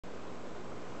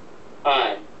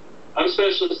I'm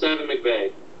Specialist Evan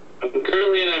McVeigh. I'm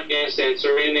currently in Afghanistan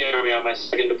serving in the Army on my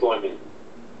second deployment.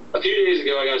 A few days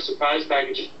ago, I got a surprise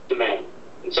package in the mail.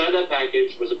 Inside that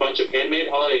package was a bunch of handmade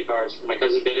holiday cards from my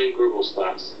cousin Ben in Grubel's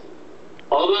class.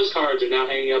 All of those cards are now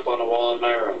hanging up on a wall in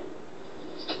my room.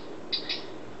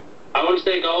 I want to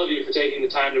thank all of you for taking the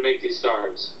time to make these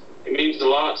cards. It means a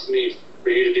lot to me for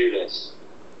you to do this.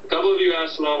 A couple of you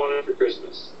asked what I wanted for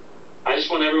Christmas. I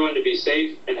just want everyone to be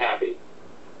safe and happy.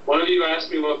 One of you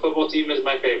asked me what football team is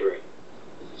my favorite.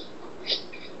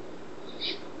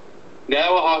 The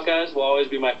Iowa Hawkeyes will always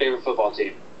be my favorite football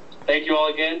team. Thank you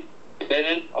all again.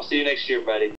 Bennett, I'll see you next year, buddy.